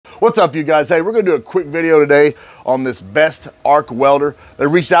What's up, you guys? Hey, we're gonna do a quick video today on this bestarc welder. They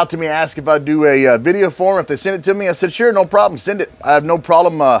reached out to me, asked if I'd do a video for them. If they sent it to me, I said, sure, no problem, send it. I have no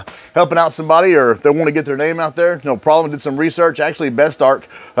problem helping out somebody, or if they want to get their name out there, no problem. Did some research. Actually, bestarc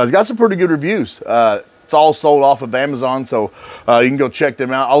has got some pretty good reviews. It's all sold off of Amazon, so you can go check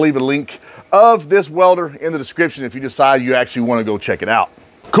them out. I'll leave a link of this welder in the description if you decide you actually want to go check it out.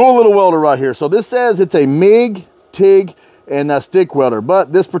 Cool little welder right here. So this says it's a MIG, TIG, and a stick welder,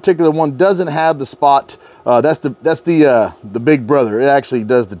 but this particular one doesn't have the spot. That's the big brother. It actually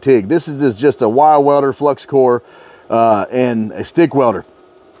does the TIG. This is just a wire welder, flux core, and a stick welder.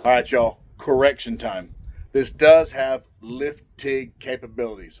 All right, y'all, correction time. This does have lift TIG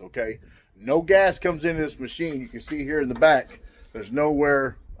capabilities, okay? No gas comes into this machine. You can see here in the back, there's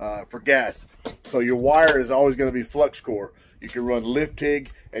nowhere for gas. So your wire is always gonna be flux core. You can run lift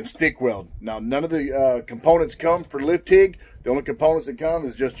TIG and stick weld. Now, none of the components come for lift TIG. The only components that come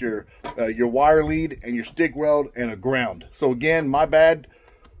is just your wire lead and your stick weld and a ground. So again, my bad.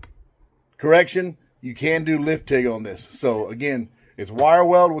 Correction, you can do lift TIG on this. So again, it's wire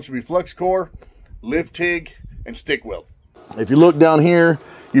weld, which would be flux core, lift TIG, and stick weld. If you look down here,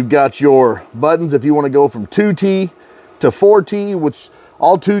 you've got your buttons if you want to go from 2T to 4T, which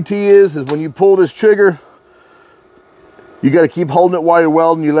all 2T is when you pull this trigger, you got to keep holding it while you're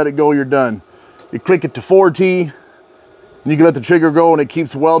welding. You let it go, you're done. You click it to 4T, and you can let the trigger go, and it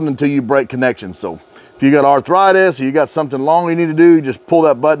keeps welding until you break connection. So if you got arthritis or you got something long you need to do, you just pull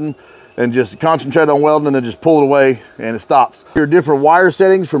that button and just concentrate on welding, and then just pull it away, and it stops. Your different wire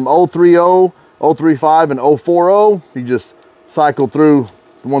settings from 030, 035, and 040. You just cycle through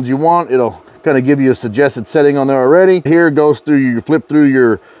the ones you want. It'll kind of give you a suggested setting on there already. Here it goes through, you flip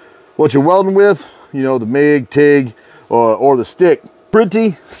through what you're welding with, you know, the MIG, TIG, or the stick.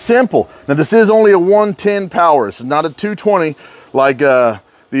 Pretty simple. Now this is only a 110 power. It's not a 220 like the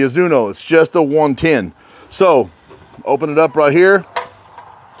Azuno. It's just a 110. So open it up right here.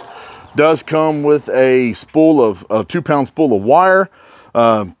 Does come with a spool of a 2-pound spool of wire.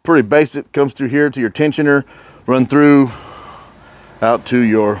 Pretty basic. Comes through here to your tensioner, run through out to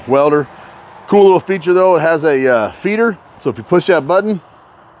your welder. Cool little feature though, it has a feeder. So if you push that button,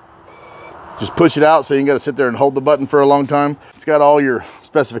 just push it out, so you ain't got to sit there and hold the button for a long time. It's got all your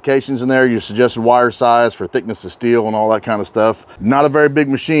specifications in there, your suggested wire size for thickness of steel and all that kind of stuff. Not a very big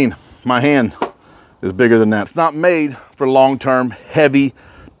machine. My hand is bigger than that. It's not made for long-term heavy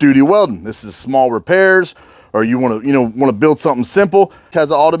duty welding. This is small repairs, or you want to build something simple. It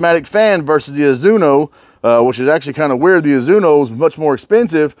has an automatic fan versus the Azuno, which is actually kind of weird. The Azuno is much more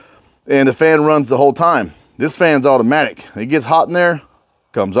expensive and the fan runs the whole time. This fan's automatic. It gets hot in there,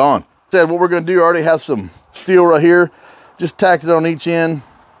 comes on. Said what we're going to do, I already have some steel right here, just tacked it on each end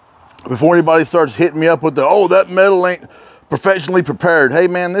before anybody starts hitting me up with the, oh, that metal ain't professionally prepared. Hey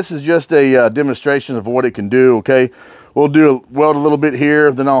man, this is just a demonstration of what it can do. Okay, we'll weld a little bit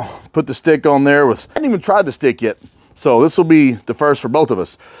here, then I'll put the stick on there with, I haven't even tried the stick yet, so this will be the first for both of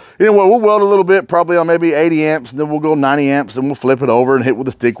us. Anyway, we'll weld a little bit, probably on maybe 80 amps, and then we'll go 90 amps, and we'll flip it over and hit with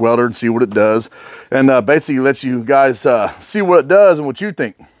a stick welder and see what it does, and basically let you guys see what it does and what you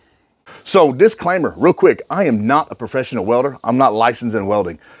think. So disclaimer, real quick, I am not a professional welder. I'm not licensed in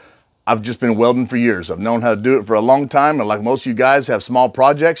welding. I've just been welding for years. I've known how to do it for a long time. And like most of you guys have small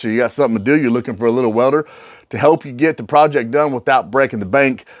projects, or you got something to do, you're looking for a little welder to help you get the project done without breaking the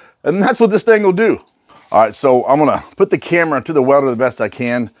bank. And that's what this thing will do. All right, so I'm gonna put the camera to the welder the best I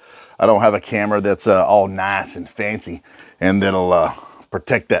can. I don't have a camera that's all nice and fancy and that'll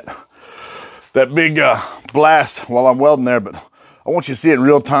protect that big blast while I'm welding there, but I want you to see it in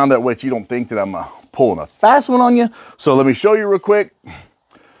real time, that way you don't think that I'm pulling a fast one on you. So let me show you real quick.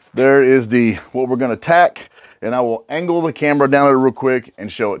 There is what we're gonna tack, and I will angle the camera down there real quick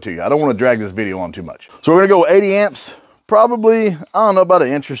and show it to you. I don't wanna drag this video on too much. So we're gonna go 80 amps, probably, I don't know, about an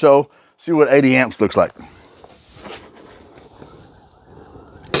inch or so. See what 80 amps looks like.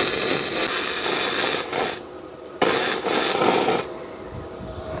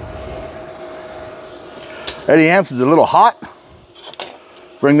 $80 amps is a little hot.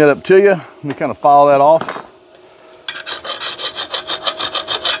 Bring that up to you. Let me kind of follow that off.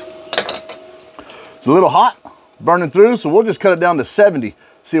 It's a little hot, burning through, so we'll just cut it down to 70.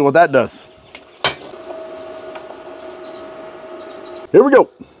 See what that does. Here we go.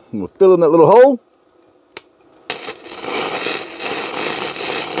 We'll fill in that little hole.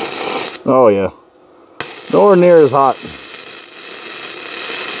 Oh yeah, nowhere near as hot.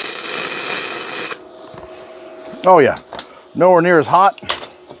 Oh yeah, nowhere near as hot.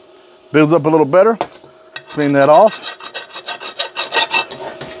 Builds up a little better. Clean that off.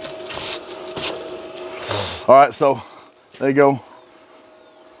 All right, so there you go.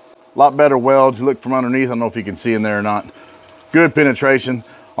 A lot better weld. You look from underneath, I don't know if you can see in there or not. Good penetration.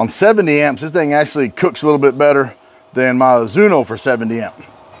 On 70 amps, this thing actually cooks a little bit better than my Zuno for 70 amp.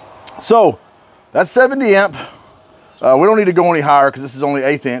 So that's 70 amp. We don't need to go any higher because this is only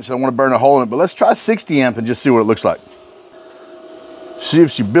 1/8 inch. So I don't want to burn a hole in it, but let's try 60 amp and just see what it looks like. See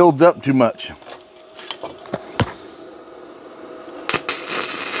if she builds up too much.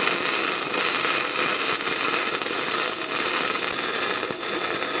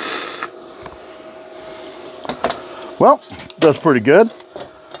 Well, does pretty good.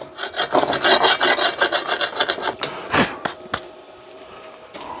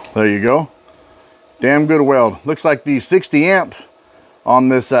 There you go. Damn good weld. Looks like the 60 amp on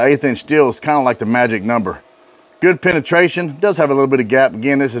this 1/8 inch steel is kind of like the magic number. Good penetration. Does have a little bit of gap.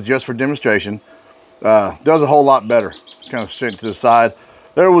 Again, this is just for demonstration. Does a whole lot better. Kind of sent to the side.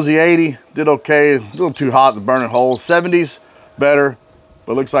 There was the 80. Did okay. A little too hot to burn a hole. 70s better.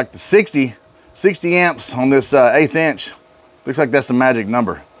 But looks like the 60 amps on this 1/8 inch. Looks like that's the magic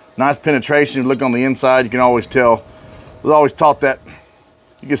number. Nice penetration. Look on the inside. You can always tell. I was always taught that.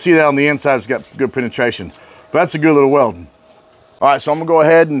 You can see that on the inside, it's got good penetration. But that's a good little weld. All right, so I'm gonna go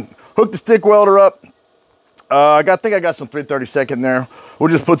ahead and hook the stick welder up. I think I got some 3/32 there. We'll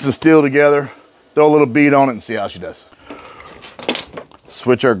just put some steel together, throw a little bead on it and see how she does.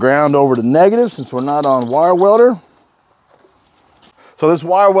 Switch our ground over to negative since we're not on wire welder. So this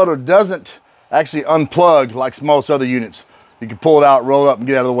wire welder doesn't actually unplug like most other units. You can pull it out, roll it up, and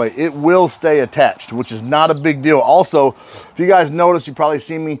get out of the way. It will stay attached, which is not a big deal. Also, if you guys notice, you probably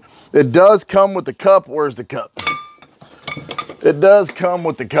seen me, it does come with the cup. Where's the cup? It does come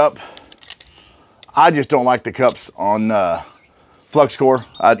with the cup. I just don't like the cups on flux core.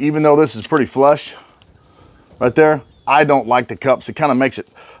 Even though this is pretty flush right there, I don't like the cups. It kind of makes it,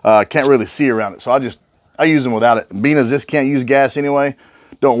 can't really see around it. So I use them without it. And being as this can't use gas anyway,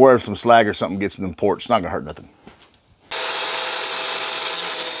 don't worry if some slag or something gets in the port. It's not gonna hurt nothing.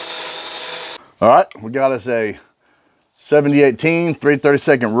 All right, we got us a 7018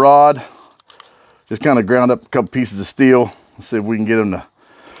 3/32 rod. Just kind of ground up a couple pieces of steel. Let's see if we can get them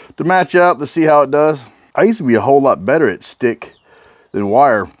to match up. Let's see how it does. I used to be a whole lot better at stick than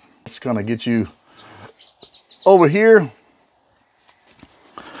wire. Let's kind of get you over here.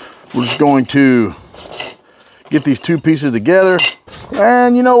 We're just going to get these two pieces together.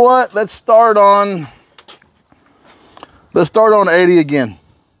 And you know what? Let's start on 80 again.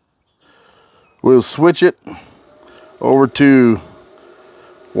 We'll switch it over to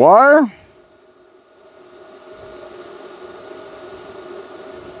wire.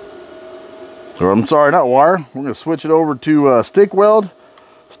 Or I'm sorry, not wire. We're gonna switch it over to stick weld.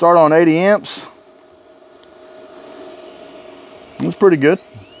 Start on 80 amps. That's pretty good.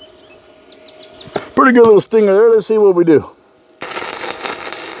 Pretty good little stinger there. Let's see what we do.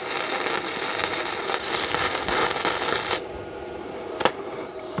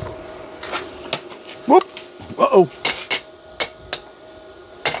 Whoop. Uh-oh.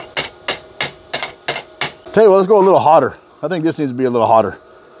 Tell you what, let's go a little hotter. I think this needs to be a little hotter.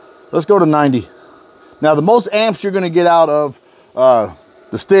 Let's go to 90. Now the most amps you're gonna get out of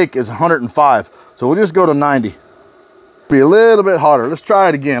the stick is 105. So we'll just go to 90. Be a little bit hotter. Let's try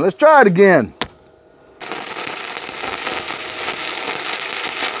it again. Let's try it again.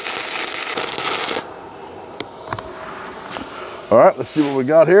 All right, let's see what we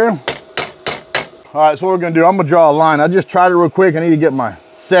got here. All right, so what we're gonna do, I'm gonna draw a line. I just tried it real quick. I need to get my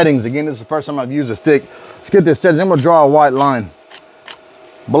settings. Again, this is the first time I've used a stick. Let's get this settings. I'm gonna draw a white line.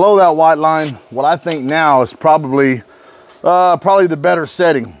 Below that white line, what I think now is probably the better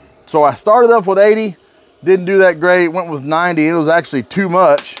setting. So I started off with 80, didn't do that great, went with 90, it was actually too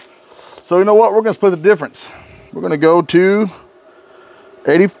much. So you know what, we're gonna split the difference. We're gonna go to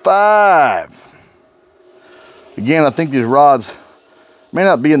 85. Again, I think these rods may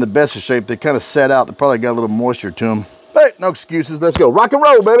not be in the best of shape. They kind of set out, they probably got a little moisture to them. Hey, no excuses, let's go. Rock and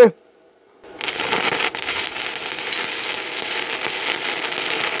roll, baby.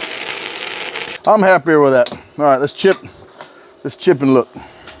 I'm happier with that. All right, let's chip and look.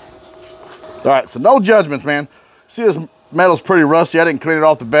 All right, so no judgments, man. See, this metal's pretty rusty. I didn't clean it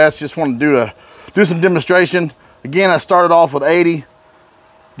off the best. Just wanted to do some demonstration. Again, I started off with 80.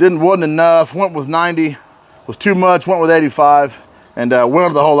 Wasn't enough. Went with 90. Was too much. Went with 85. And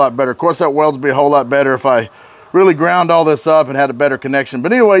welded a whole lot better. Of course, that welds would be a whole lot better if I really ground all this up and had a better connection.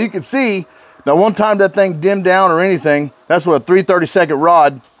 But anyway, you can see, now one time that thing dimmed down or anything, that's what a 3/32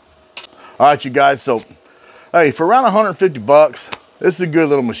 rod. All right, you guys, so, hey, for around 150 bucks, this is a good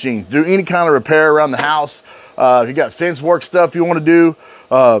little machine. Do any kind of repair around the house. If you got fence work stuff you want to do,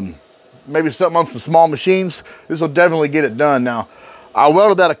 maybe something on some small machines, this will definitely get it done. Now, I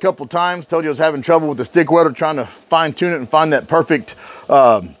welded that a couple times. Told you I was having trouble with the stick welder, trying to fine tune it and find that perfect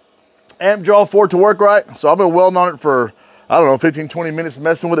amp draw for it to work right. So I've been welding on it for, I don't know, 15, 20 minutes,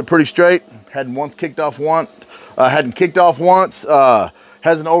 messing with it pretty straight. Hadn't kicked off once,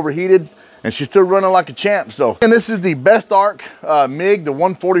 hasn't overheated, and she's still running like a champ. So, and this is the bestarc MIG, the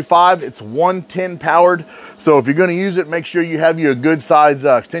 145. It's 110 powered. So if you're gonna use it, make sure you have you a good size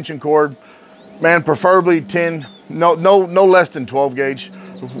extension cord. Man, preferably 10, no less than 12 gauge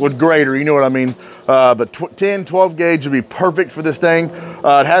with greater, you know what I mean. But 10, 12 gauge would be perfect for this thing.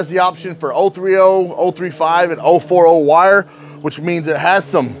 It has the option for 030, 035, and 040 wire, which means it has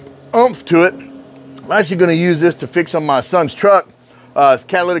some oomph to it. I'm actually gonna use this to fix on my son's truck. His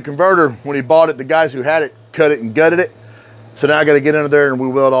catalytic converter, when he bought it, the guys who had it cut it and gutted it. So now I gotta get under there and we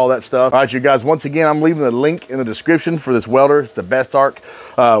weld all that stuff. All right, you guys, once again, I'm leaving the link in the description for this welder. It's the bestarc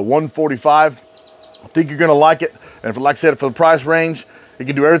 145. I think you're gonna like it. And like I said, for the price range, it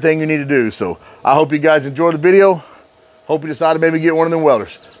can do everything you need to do. So I hope you guys enjoyed the video. Hope you decide to maybe get one of them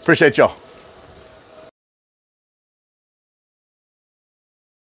welders. Appreciate y'all.